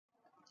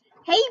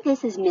Hey,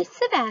 this is Miss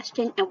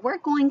Sebastian, and we're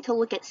going to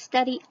look at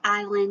Study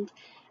Island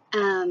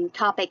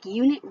topic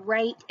unit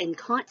rate and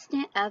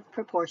constant of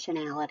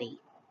proportionality.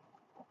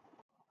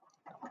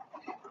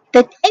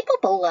 The table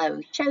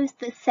below shows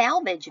the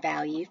salvage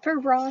value for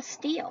raw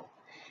steel.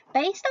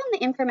 Based on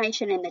the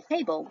information in the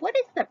table, what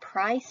is the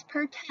price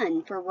per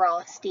ton for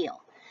raw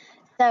steel?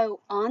 So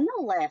on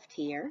the left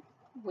here,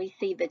 we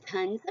see the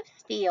tons of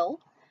steel.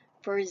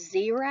 For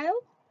zero,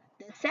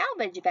 the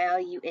salvage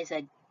value is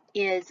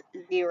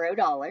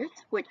 $0,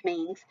 which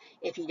means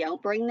if you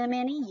don't bring them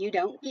any, you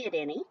don't get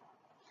any.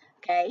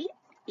 Okay,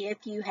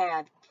 if you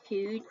have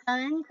 2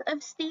 tons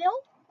of steel,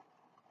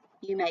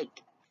 you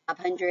make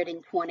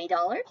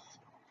 $520.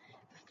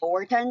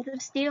 4 tons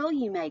of steel,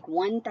 you make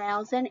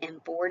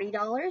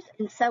 $1,040,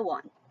 and so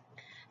on.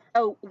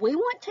 So we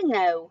want to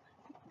know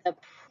the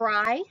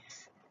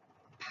price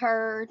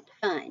per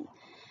ton.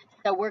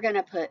 So we're going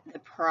to put the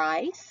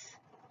price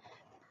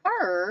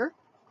per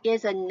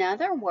is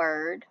another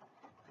word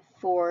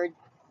for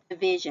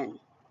division.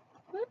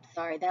 Oops,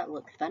 sorry, that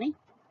looks funny.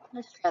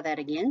 Let's try that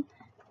again.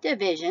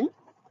 Division.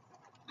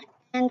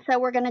 And so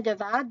we're going to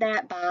divide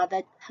that by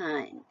the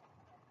ton.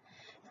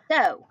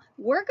 So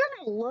we're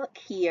going to look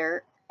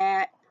here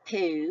at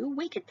 2.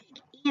 We could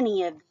pick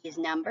any of these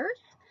numbers,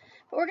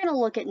 but we're going to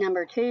look at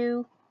number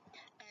 2.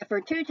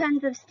 For 2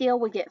 tons of steel,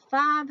 we get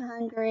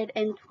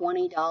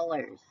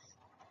 $520.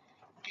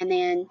 And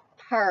then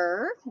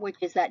per, which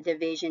is that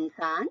division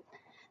sign,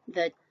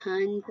 the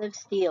tons of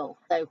steel.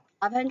 So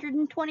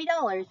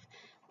 $520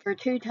 for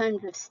 2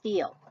 tons of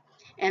steel.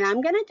 And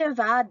I'm going to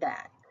divide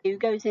that. 2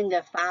 goes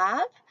into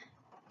 5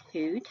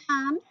 2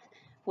 times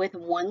with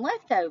 1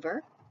 left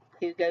over.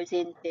 2 goes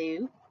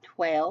into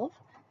 12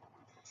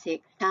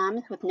 6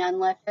 times with none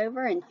left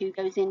over, and 2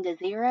 goes into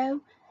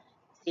 0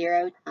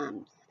 0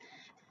 times.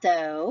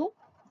 So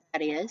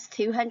that is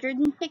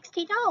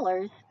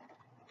 $260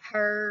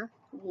 per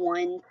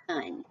 1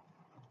 ton.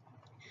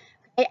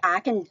 Okay, I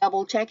can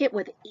double check it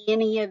with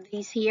any of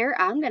these here.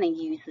 I'm going to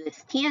use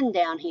this 10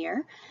 down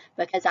here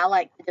because I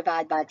like to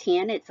divide by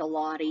 10. It's a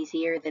lot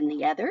easier than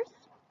the others.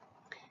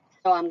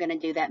 So I'm going to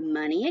do that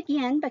money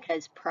again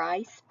because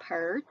price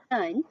per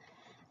ton.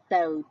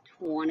 So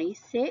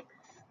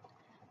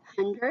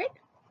 2,600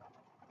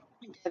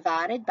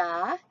 divided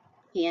by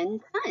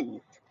 10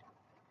 tons.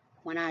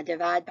 When I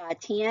divide by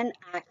 10,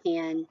 I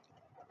can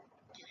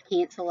just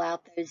cancel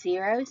out those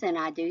zeros, and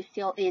I do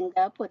still end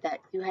up with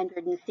that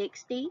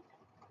 260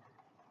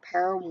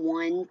 per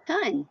 1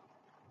 ton.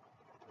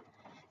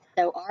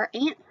 So our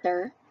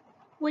answer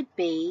would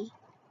be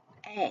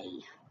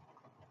A.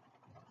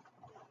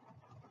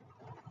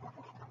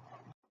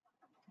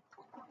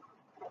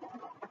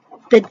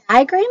 The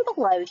diagram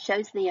below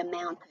shows the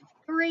amount of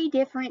 3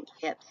 different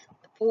chips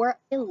for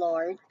a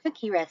large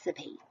cookie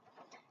recipe.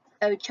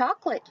 So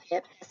chocolate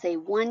chips, I say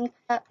 1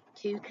 cup,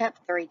 2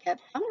 cups, 3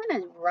 cups. I'm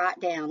going to write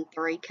down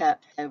 3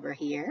 cups over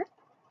here.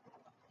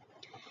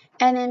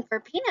 And then for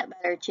peanut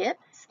butter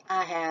chips,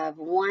 I have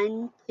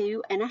 1,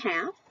 2.5.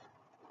 So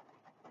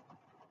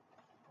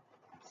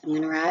I'm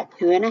going to write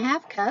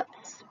 2.5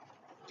 cups.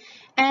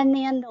 And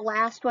then the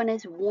last one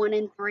is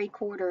 1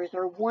 3/4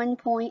 or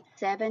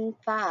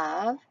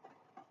 1.75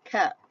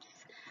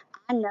 cups.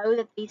 I know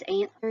that these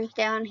answers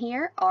down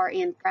here are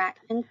in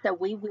fractions, so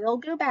we will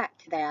go back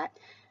to that.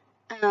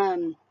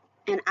 And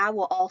I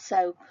will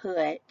also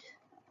put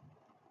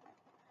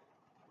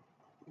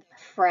the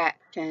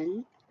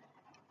fraction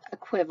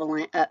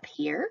equivalent up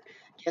here,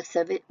 just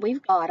so that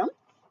we've got them.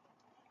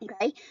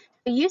 Okay,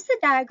 so use the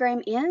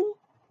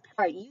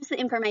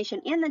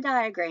information in the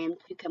diagram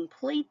to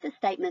complete the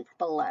statements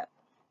below.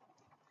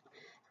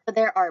 So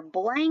there are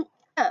blank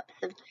cups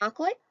of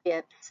chocolate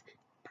chips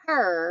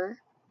per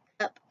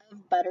cup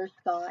of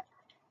butterscotch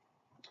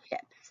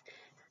chips.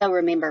 So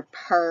remember,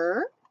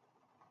 per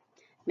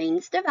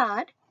means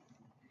divide.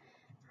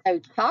 So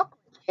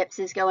chocolate chips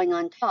is going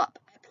on top.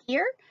 Up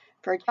here,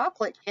 for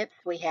chocolate chips,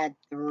 we had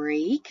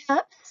 3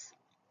 cups.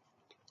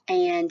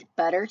 And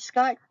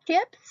butterscotch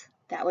chips,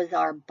 that was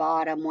our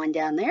bottom one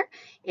down there.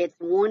 It's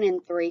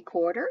 1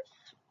 3/4.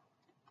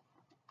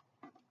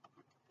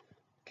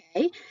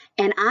 Okay,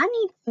 and I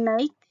need to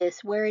make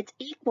this where it's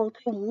equal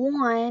to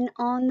 1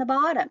 on the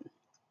bottom.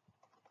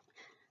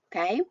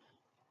 Okay,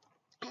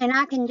 and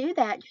I can do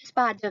that just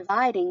by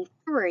dividing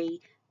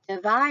 3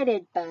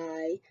 divided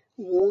by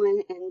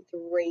 1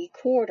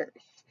 3/4.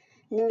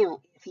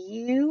 Now, if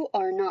you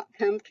are not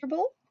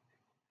comfortable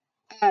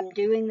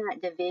doing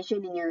that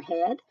division in your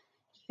head,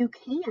 you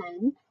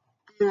can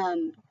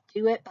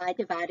do it by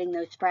dividing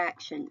those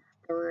fractions.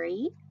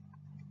 3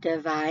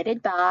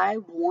 divided by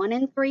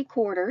 1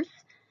 3/4.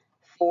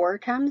 4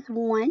 times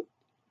 1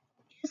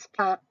 is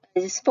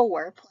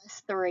 4, plus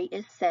 3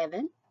 is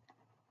 7.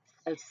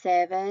 So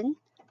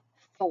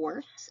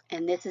 7/4,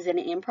 and this is an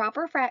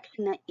improper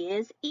fraction that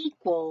is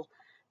equal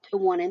to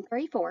 1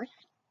 3/4.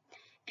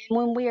 And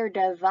when we are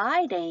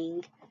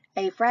dividing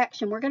a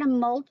fraction, we're going to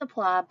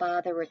multiply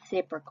by the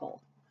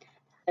reciprocal.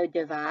 So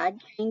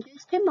divide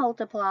changes to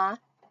multiply,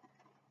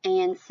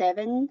 and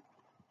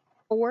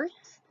 7/4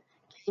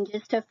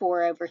 changes to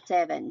 4 over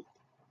 7.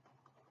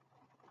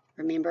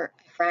 Remember,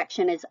 a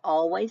fraction is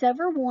always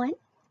over 1.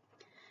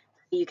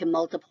 You can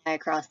multiply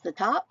across the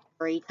top.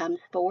 3 times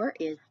 4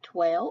 is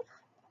 12.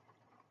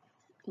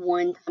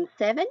 1 times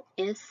 7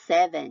 is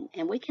 7.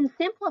 And we can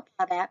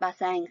simplify that by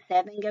saying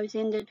 7 goes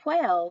into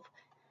 12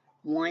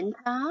 one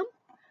time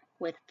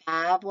with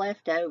 5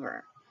 left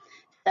over.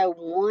 So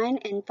 1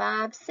 and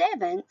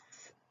 5/7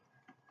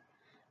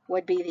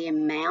 would be the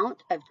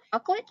amount of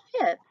chocolate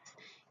chips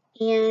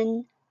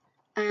in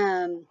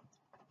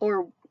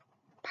or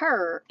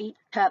per each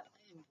cup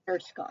of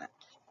butterscotch.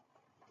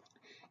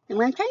 I'm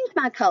going to change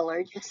my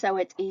color just so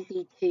it's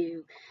easy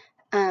to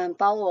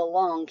follow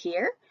along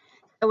here.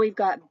 So we've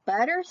got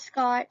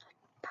butterscotch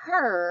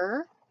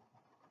per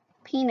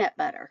peanut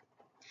butter.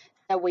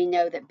 So we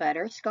know that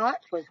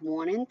butterscotch was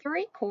 1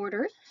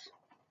 3/4.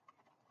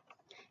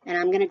 And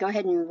I'm going to go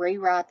ahead and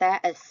rewrite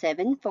that as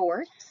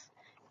 7/4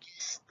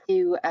 just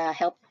to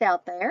help us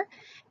out there.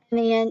 And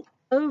then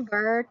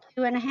over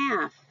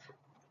 2.5.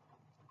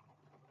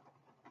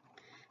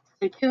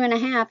 So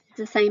 2.5 is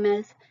the same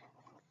as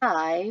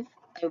 5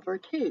 over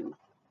 2.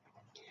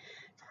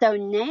 So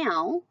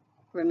now,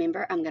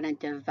 remember, I'm going to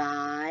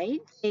divide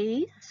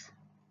these.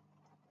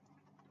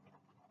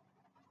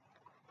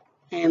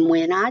 And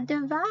when I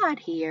divide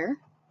here,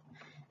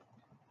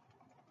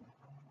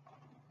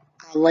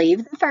 I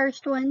leave the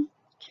first one,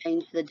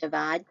 change the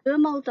divide to a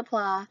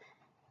multiply,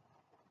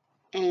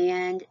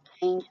 and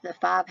change the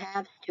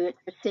 5/2 to its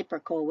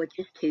reciprocal, which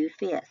is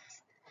 2/5.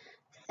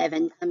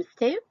 7 times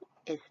 2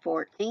 is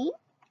 14.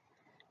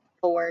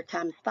 4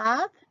 times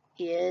 5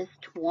 is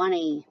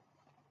 20.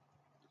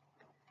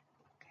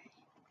 Okay,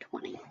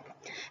 20.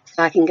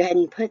 So I can go ahead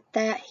and put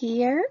that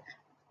here.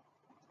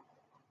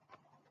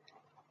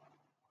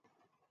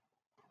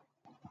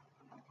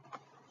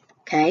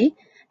 Okay,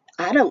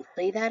 I don't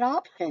see that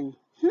option.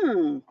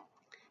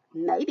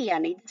 Maybe I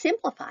need to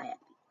simplify it.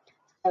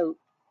 So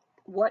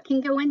what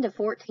can go into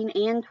 14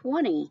 and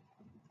 20?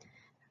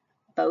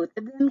 Both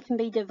of them can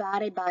be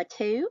divided by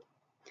 2.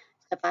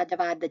 So if I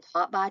divide the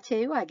top by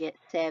 2, I get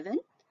 7.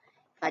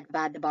 If I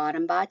divide the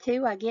bottom by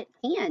 2, I get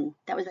 10.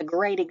 That was a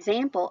great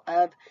example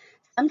of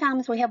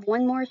sometimes we have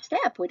one more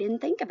step we didn't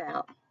think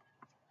about.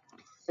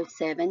 So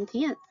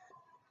 7/10.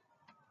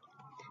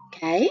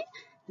 Okay,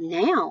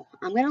 now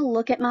I'm going to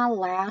look at my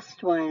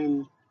last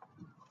one.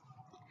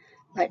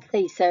 Let's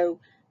see, so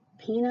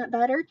peanut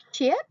butter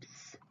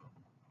chips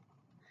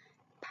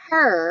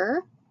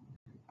per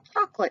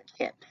chocolate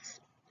chips.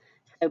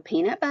 So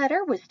peanut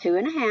butter was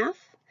 2.5.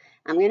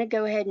 I'm going to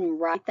go ahead and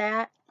write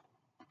that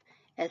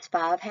as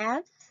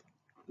 5/2.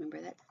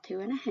 Remember, that's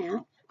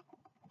 2.5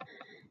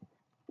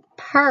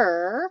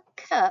 per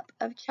cup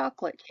of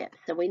chocolate chips.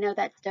 So we know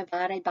that's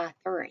divided by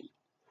 3.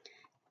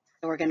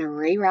 So we're going to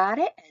rewrite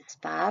it as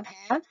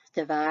 5/2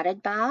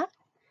 divided by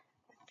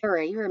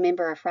 3.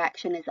 Remember, a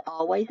fraction is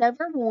always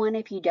over 1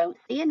 if you don't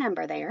see a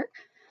number there.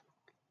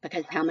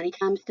 Because how many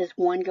times does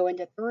 1 go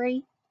into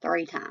 3?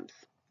 3 times.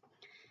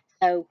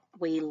 So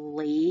we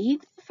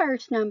leave the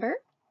first number.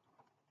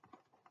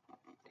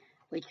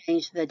 We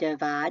change the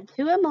divide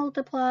to a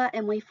multiply,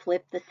 and we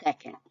flip the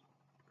second.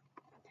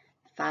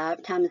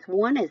 5 times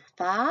 1 is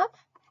 5.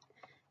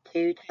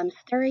 2 times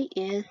 3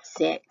 is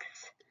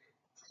 6.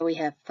 So we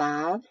have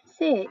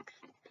 5/6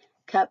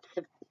 cups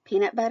of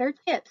peanut butter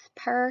chips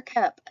per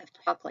cup of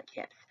chocolate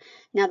chips.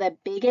 Now the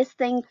biggest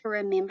thing to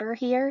remember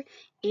here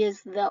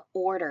is the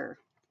order.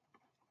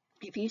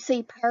 If you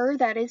see per,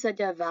 that is a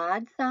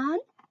divide sign.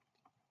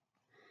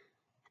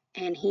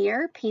 And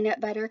here,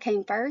 peanut butter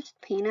came first.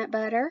 Peanut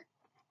butter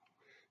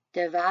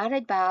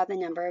divided by the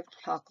number of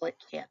chocolate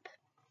chip.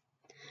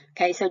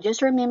 Okay, so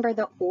just remember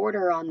the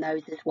order on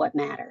those is what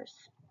matters.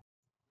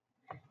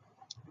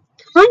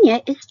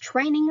 Tanya is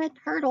training a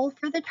turtle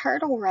for the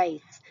turtle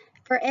race.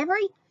 For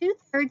every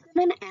 2/3 of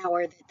an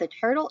hour that the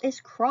turtle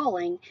is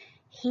crawling,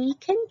 he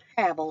can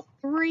travel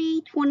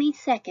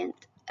 3/22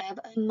 of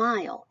a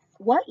mile.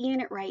 What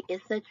unit rate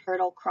is the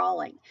turtle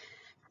crawling?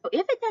 So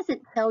if it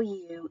doesn't tell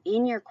you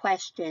in your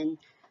question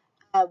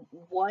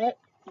what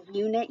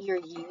unit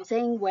you're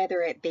using,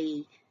 whether it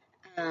be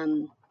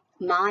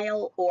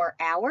mile or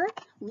hour,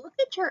 look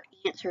at your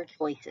answer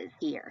choices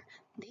here.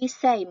 These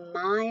say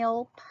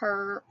mile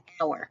per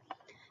hour.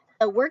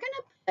 So we're going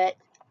to put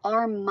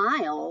our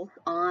miles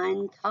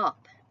on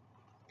top.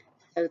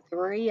 So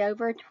 3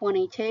 over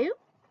 22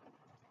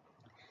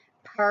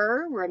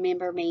 per,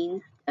 remember,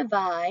 means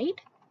divide.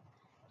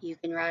 You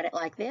can write it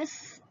like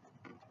this,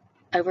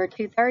 over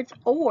 2/3,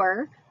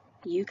 or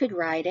you could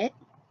write it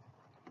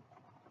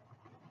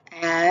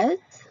as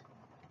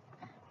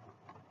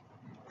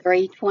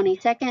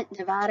 3/22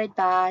 divided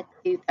by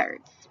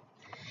 2/3.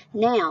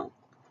 Now,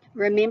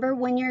 remember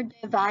when you're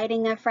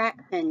dividing a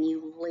fraction,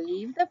 you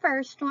leave the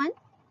first one,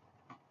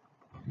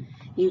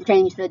 you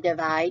change the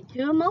divide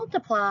to a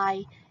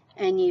multiply,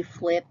 and you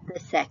flip the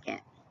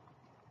second.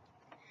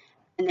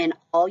 And then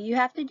all you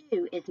have to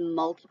do is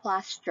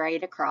multiply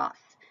straight across.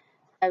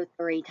 So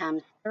 3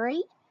 times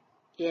 3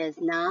 is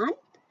 9.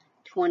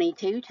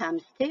 22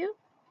 times 2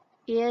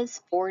 is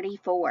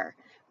 44.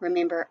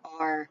 Remember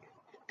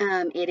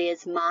it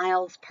is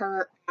miles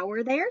per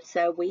hour there,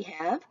 so we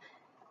have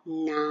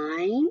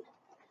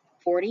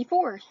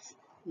 9/44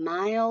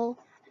 miles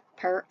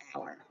per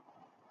hour.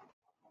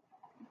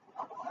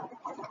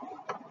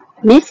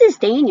 Mrs.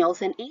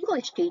 Daniels, an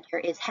English teacher,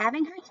 is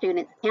having her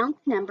students count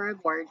the number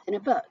of words in a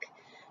book.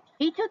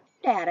 She took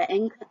the data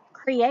and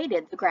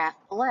created the graph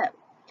below.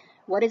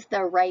 What is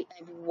the rate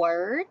of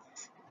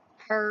words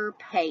per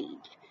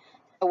page?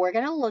 So we're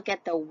going to look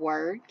at the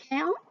word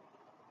count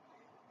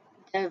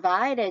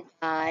divided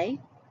by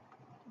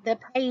the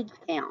page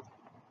count.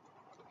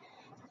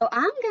 So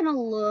I'm going to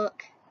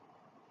look,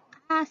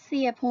 I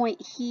see a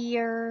point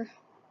here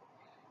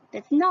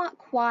that's not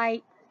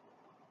quite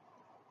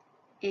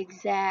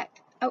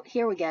exact. Oh,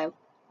 here we go,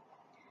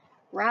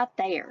 right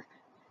there.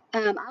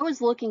 I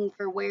was looking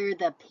for where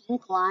the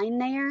pink line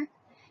there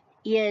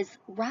is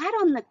right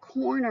on the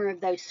corner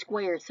of those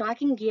squares so I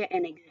can get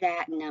an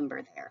exact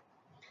number there.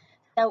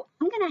 So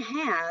I'm going to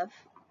have,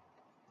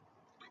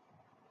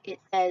 it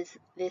says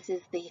this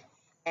is the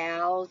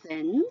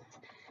thousands,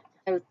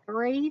 so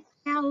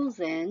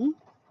 3,000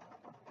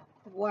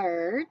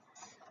 words,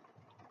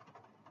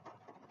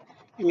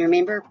 and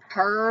remember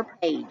per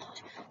page.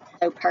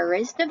 So per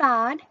is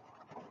divide,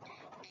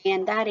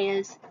 and that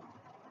is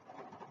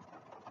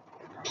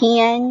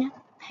 10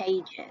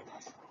 pages.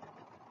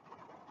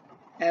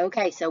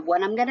 Okay, so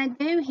what I'm going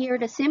to do here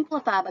to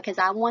simplify, because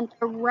I want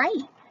the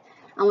rate,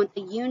 I want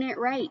the unit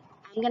rate,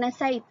 I'm going to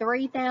say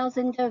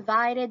 3,000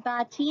 divided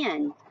by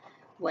 10.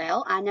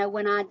 Well, I know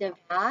when I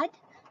divide,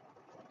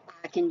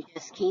 I can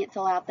just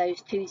cancel out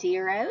those two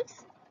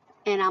zeros,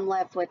 and I'm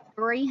left with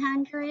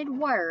 300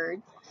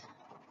 words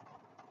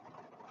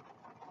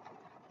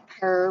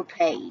per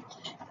page.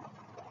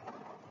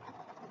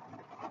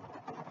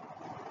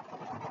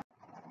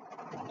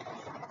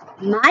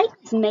 Mike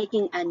is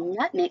making a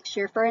nut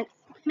mixture for an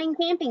upcoming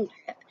camping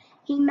trip.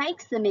 He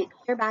makes the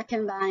mixture by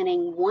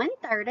combining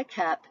 1/3 a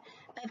cup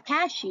of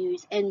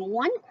cashews and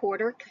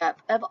 1/4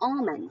 cup of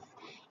almonds.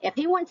 If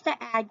he wants to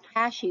add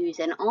cashews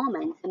and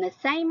almonds in the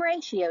same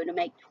ratio to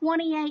make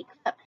 28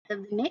 cups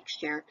of the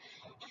mixture,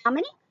 how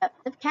many cups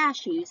of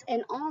cashews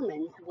and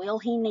almonds will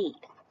he need?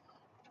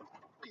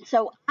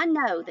 So I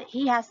know that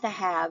he has to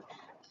have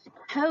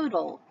a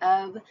total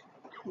of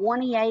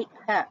 28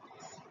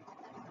 cups.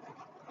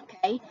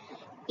 Okay,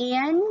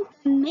 in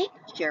the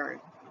mixture,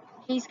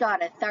 he's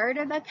got 1/3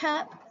 of a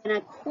cup and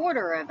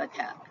 1/4 of a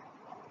cup.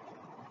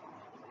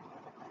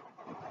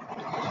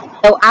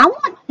 So I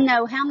want to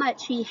know how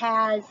much he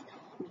has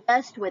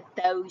just with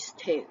those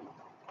two.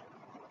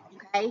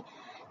 Okay,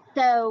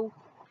 so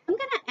I'm going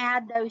to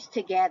add those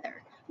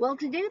together. Well,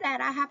 to do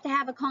that, I have to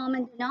have a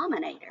common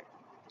denominator.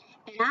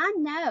 And I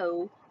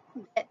know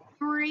that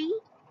 3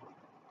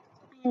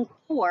 and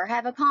 4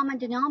 have a common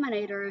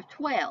denominator of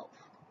 12.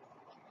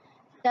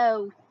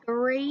 So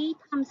 3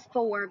 times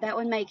 4, that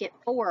would make it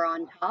 4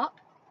 on top.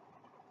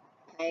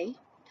 Okay,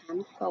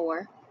 times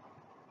 4.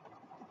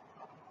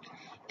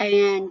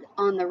 And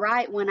on the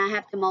right one, I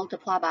have to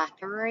multiply by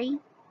 3.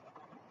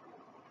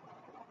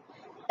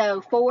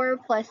 So 4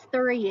 plus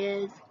 3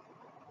 is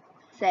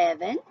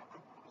 7.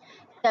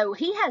 So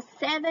he has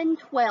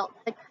 7/12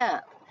 a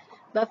cup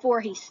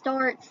before he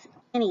starts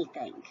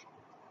anything.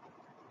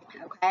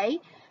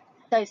 Okay,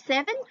 so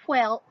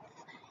 7/12,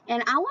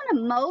 and I want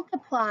to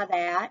multiply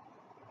that.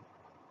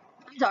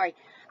 I'm sorry,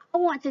 I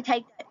want to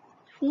take that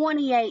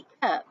 28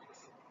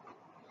 cups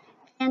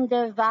and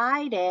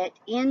divide it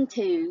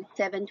into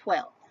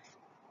 7/12.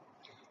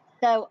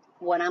 So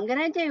what I'm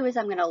going to do is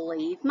I'm going to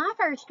leave my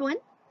first one,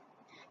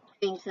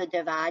 change the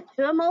divide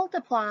to a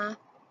multiply.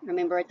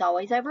 Remember, it's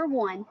always over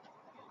 1.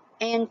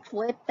 And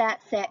flip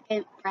that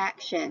second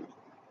fraction.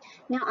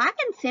 Now, I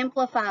can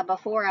simplify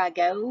before I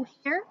go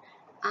here.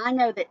 I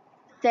know that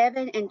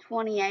 7 and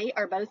 28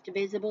 are both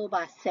divisible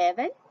by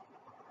 7.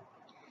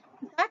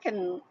 So I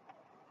can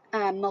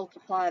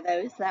multiply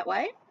those that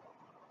way.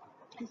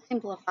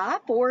 Simplify.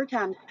 4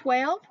 times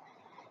 12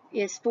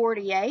 is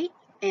 48.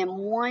 And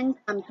 1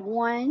 times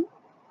 1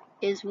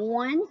 is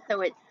 1.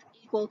 So it's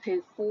equal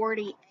to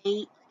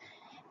 48.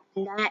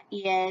 And that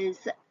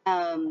is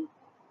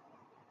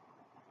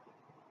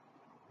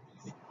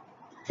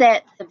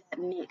sets of that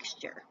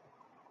mixture.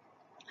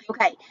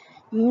 Okay,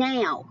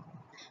 now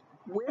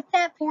with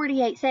that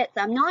 48 sets,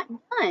 I'm not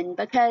done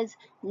because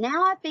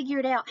now I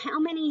figured out how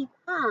many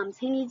times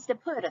he needs to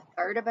put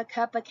 1/3 of a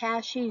cup of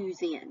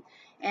cashews in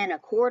and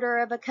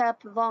 1/4 of a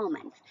cup of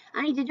almonds.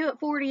 I need to do it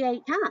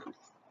 48 times.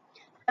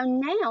 So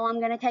now I'm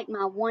going to take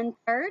my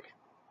 1/3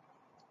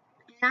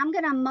 and I'm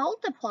going to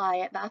multiply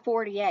it by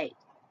 48.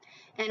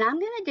 And I'm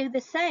going to do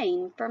the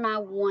same for my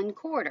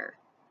 1/4.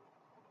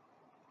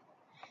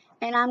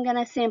 And I'm going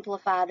to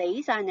simplify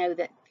these. I know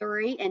that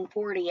 3 and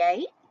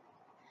 48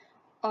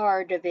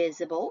 are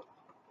divisible.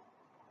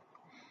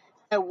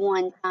 So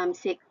 1 times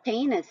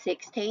 16 is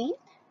 16,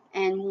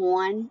 and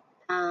 1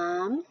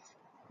 times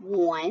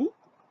 1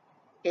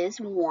 is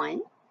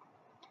 1.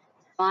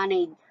 So I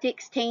need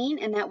 16,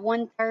 and that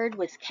 1/3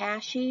 was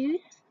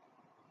cashews.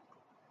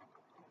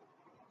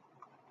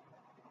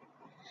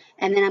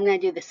 And then I'm going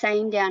to do the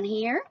same down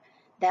here.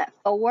 That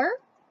 4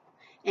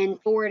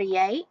 and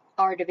 48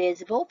 are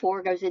divisible.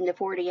 4 goes into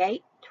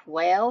 48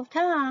 12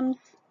 times.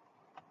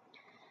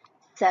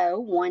 So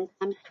 1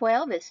 times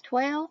 12 is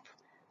 12.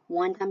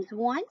 1 times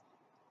 1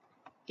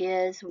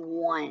 is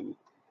 1.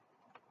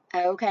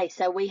 Okay,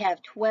 so we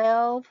have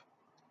 12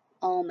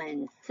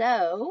 almonds.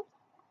 So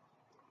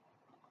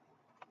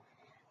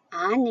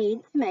I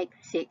need to make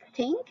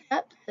 16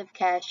 cups of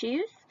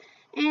cashews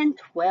and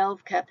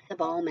 12 cups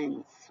of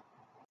almonds.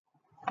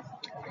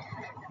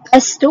 A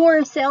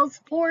store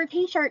sells 4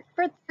 t-shirts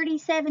for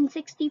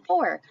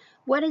 $37.64.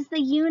 What is the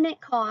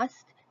unit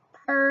cost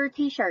per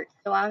t-shirt?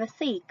 So I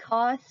see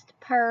cost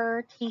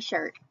per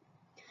t-shirt.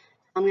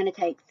 I'm going to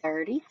take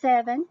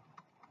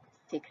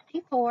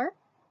 $37.64.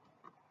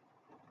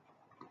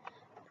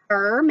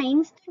 Per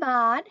means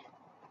divide,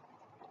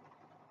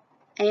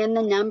 and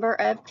the number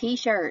of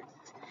t-shirts.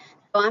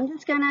 So I'm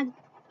just going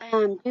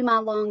to do my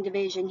long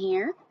division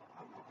here.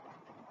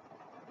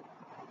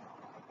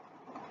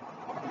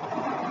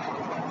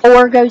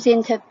 4 goes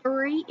into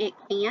 3, it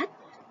can't.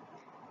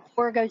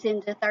 4 goes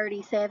into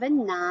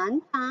 37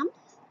 9 times,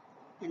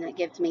 and that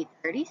gives me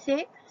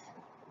 36.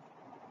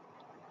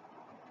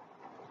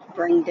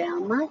 Bring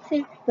down my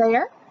 6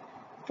 there.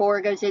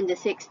 4 goes into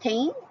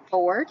 16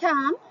 4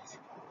 times.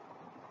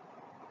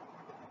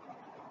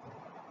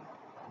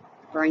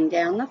 Bring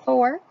down the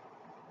 4.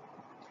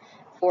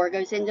 4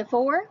 goes into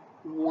 4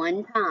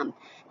 1 time.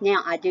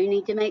 Now I do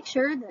need to make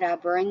sure that I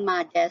bring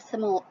my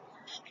decimal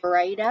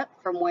straight up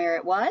from where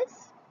it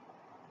was.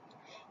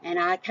 And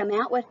I come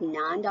out with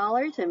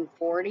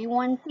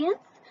 $9.41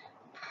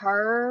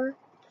 per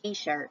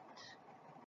t-shirt.